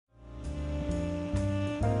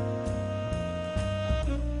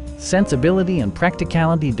sensibility and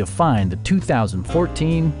practicality define the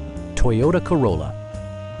 2014 Toyota Corolla.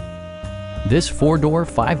 This four-door,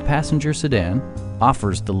 five-passenger sedan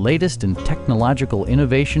offers the latest in technological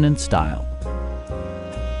innovation and style.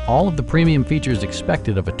 All of the premium features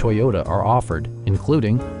expected of a Toyota are offered,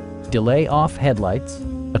 including delay-off headlights,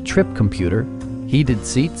 a trip computer, heated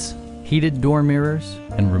seats, heated door mirrors,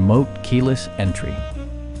 and remote keyless entry.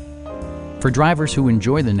 For drivers who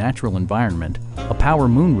enjoy the natural environment, a power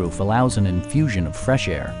moonroof allows an infusion of fresh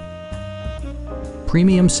air.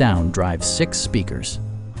 Premium sound drives 6 speakers,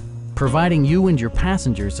 providing you and your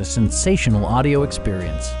passengers a sensational audio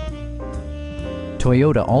experience.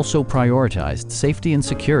 Toyota also prioritized safety and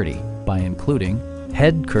security by including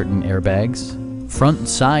head curtain airbags, front and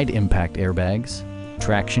side impact airbags,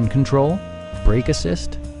 traction control, brake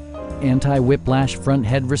assist, anti-whiplash front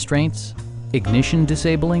head restraints, ignition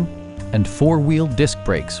disabling, and 4-wheel disc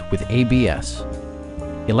brakes with ABS.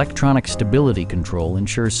 Electronic stability control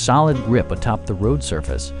ensures solid grip atop the road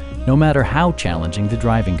surface, no matter how challenging the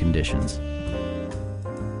driving conditions.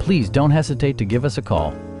 Please don't hesitate to give us a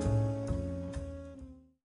call.